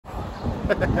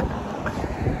I'm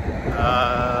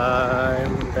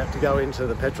about to go into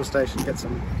the petrol station, get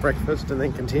some breakfast and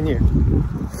then continue.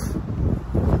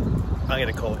 I'm going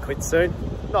to call it quits soon.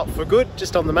 Not for good,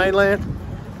 just on the mainland.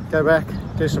 Go back,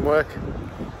 do some work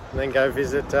and then go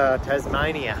visit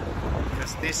Tasmania.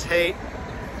 Because this heat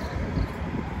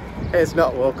is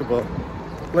not walkable,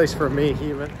 at least for a mere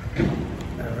human.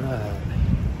 Alright.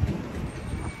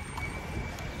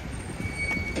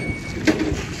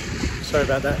 Sorry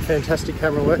about that fantastic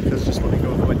camera work, I was just wanting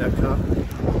to avoid that car.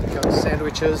 Got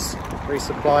sandwiches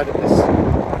resupplied at this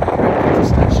petrol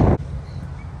station.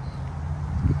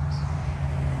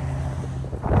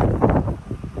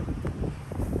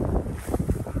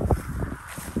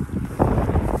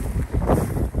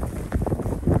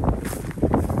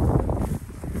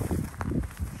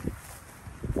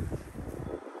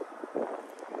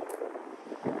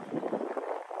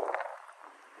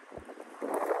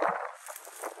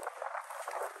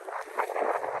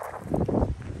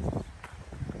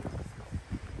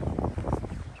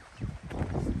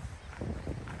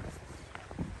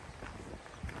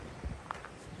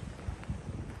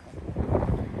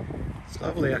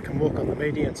 Lovely, I can walk on the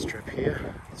median strip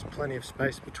here. There's plenty of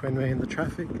space between me and the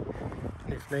traffic,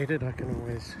 and if needed I can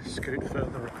always scoot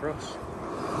further across.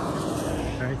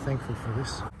 Very thankful for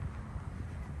this.